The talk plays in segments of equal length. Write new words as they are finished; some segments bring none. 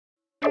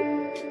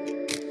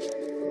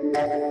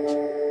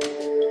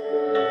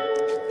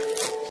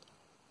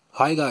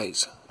Hi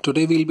guys,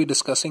 today we'll be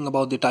discussing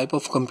about the type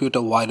of computer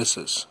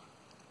viruses.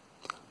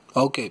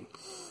 Okay,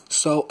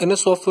 so in a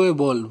software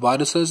world,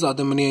 viruses are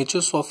the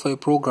miniature software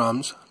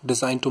programs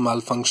designed to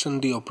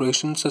malfunction the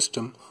operation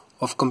system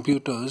of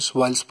computers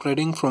while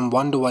spreading from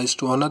one device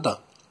to another.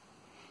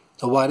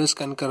 A virus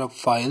can corrupt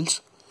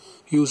files,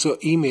 use your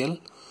email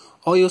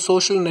or your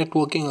social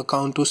networking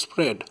account to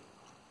spread,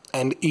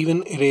 and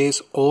even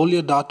erase all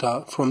your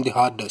data from the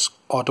hard disk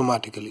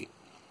automatically.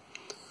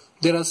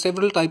 There are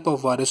several types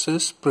of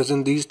viruses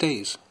present these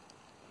days.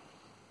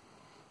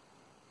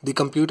 The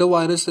computer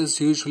virus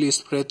is usually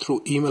spread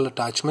through email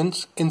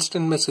attachments,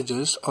 instant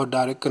messages, or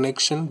direct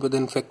connection with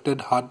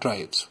infected hard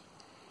drives.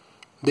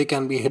 They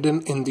can be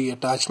hidden in the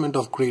attachment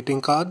of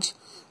greeting cards,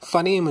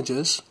 funny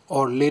images,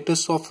 or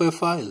latest software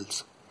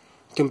files.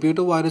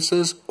 Computer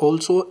viruses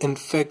also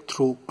infect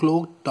through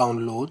cloaked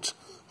downloads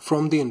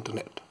from the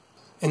internet.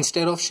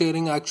 Instead of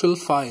sharing actual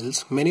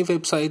files, many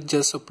websites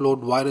just upload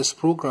virus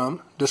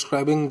program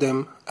describing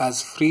them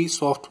as free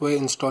software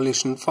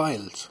installation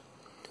files.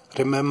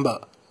 Remember,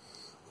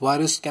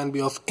 virus can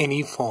be of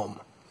any form.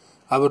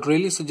 I would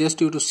really suggest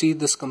you to see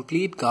this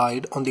complete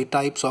guide on the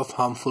types of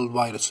harmful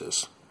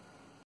viruses.